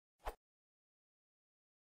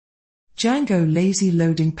Django lazy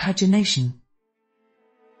loading pagination.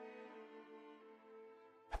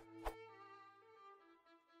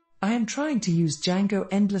 I am trying to use Django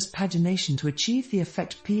endless pagination to achieve the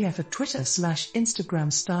effect PF a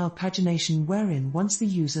Twitter/Instagram style pagination, wherein once the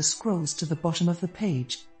user scrolls to the bottom of the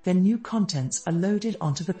page, then new contents are loaded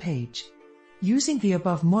onto the page. Using the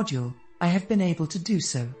above module, I have been able to do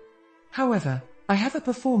so. However, I have a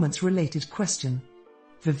performance-related question.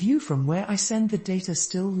 The view from where I send the data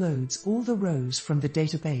still loads all the rows from the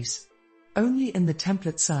database. Only in the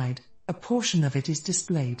template side, a portion of it is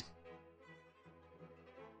displayed.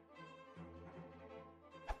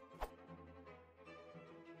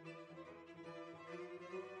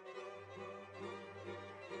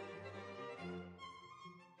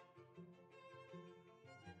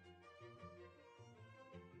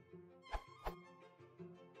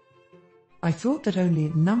 I thought that only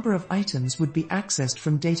a number of items would be accessed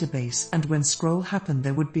from database, and when scroll happened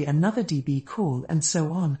there would be another DB call and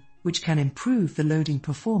so on, which can improve the loading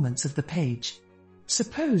performance of the page.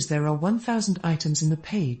 Suppose there are 1000 items in the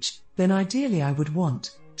page, then ideally I would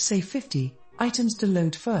want, say 50 items to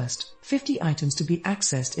load first, 50 items to be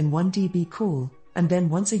accessed in one DB call, and then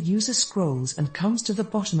once a user scrolls and comes to the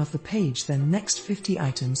bottom of the page, then next 50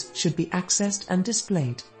 items should be accessed and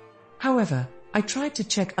displayed. However, I tried to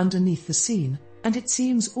check underneath the scene, and it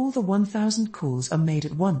seems all the 1000 calls are made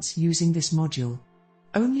at once using this module.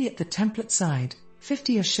 Only at the template side,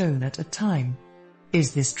 50 are shown at a time.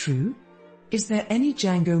 Is this true? Is there any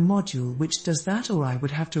Django module which does that, or I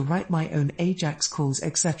would have to write my own Ajax calls,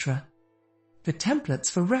 etc.? The templates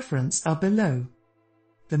for reference are below.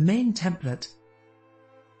 The main template.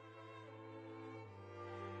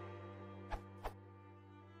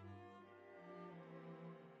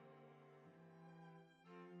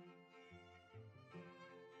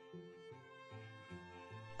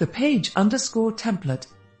 The page_template.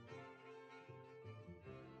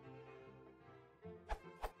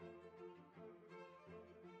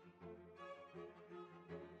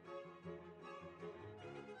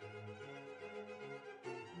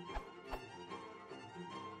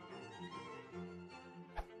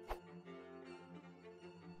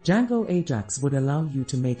 Django Ajax would allow you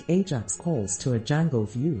to make Ajax calls to a Django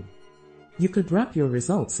view. You could wrap your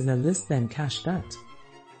results in a list, then cache that.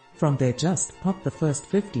 From there just pop the first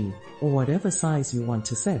 50, or whatever size you want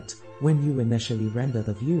to set, when you initially render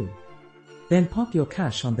the view. Then pop your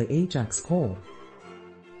cache on the Ajax call.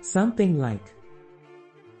 Something like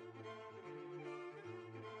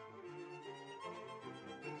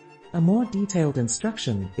a more detailed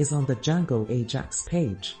instruction is on the Django Ajax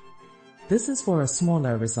page. This is for a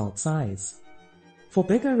smaller result size. For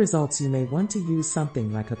bigger results you may want to use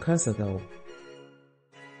something like a cursor though.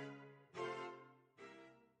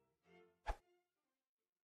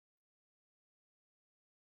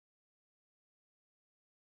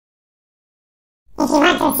 If you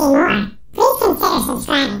want to see more, please consider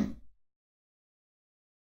subscribing.